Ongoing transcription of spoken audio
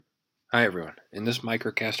Hi everyone. In this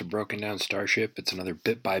microcast of Broken Down Starship, it's another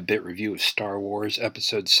bit-by-bit review of Star Wars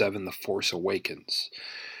Episode 7, The Force Awakens.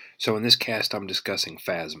 So in this cast, I'm discussing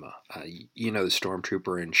Phasma. You know, the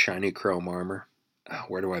stormtrooper in shiny chrome armor.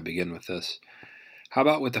 Where do I begin with this? How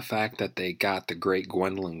about with the fact that they got the great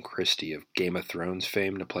Gwendolyn Christie of Game of Thrones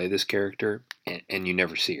fame to play this character, and you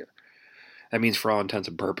never see her? That means for all intents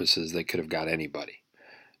and purposes, they could have got anybody.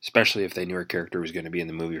 Especially if they knew her character was going to be in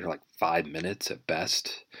the movie for like 5 minutes at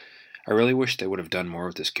best. I really wish they would have done more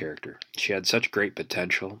with this character. She had such great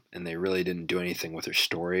potential, and they really didn't do anything with her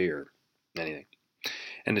story or anything.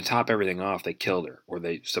 And to top everything off, they killed her, or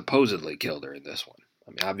they supposedly killed her in this one. I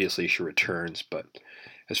mean, obviously she returns, but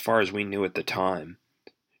as far as we knew at the time,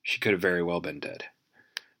 she could have very well been dead.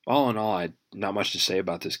 All in all, I not much to say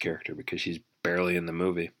about this character because she's barely in the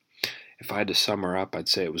movie. If I had to sum her up, I'd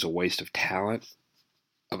say it was a waste of talent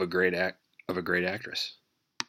of a great actress.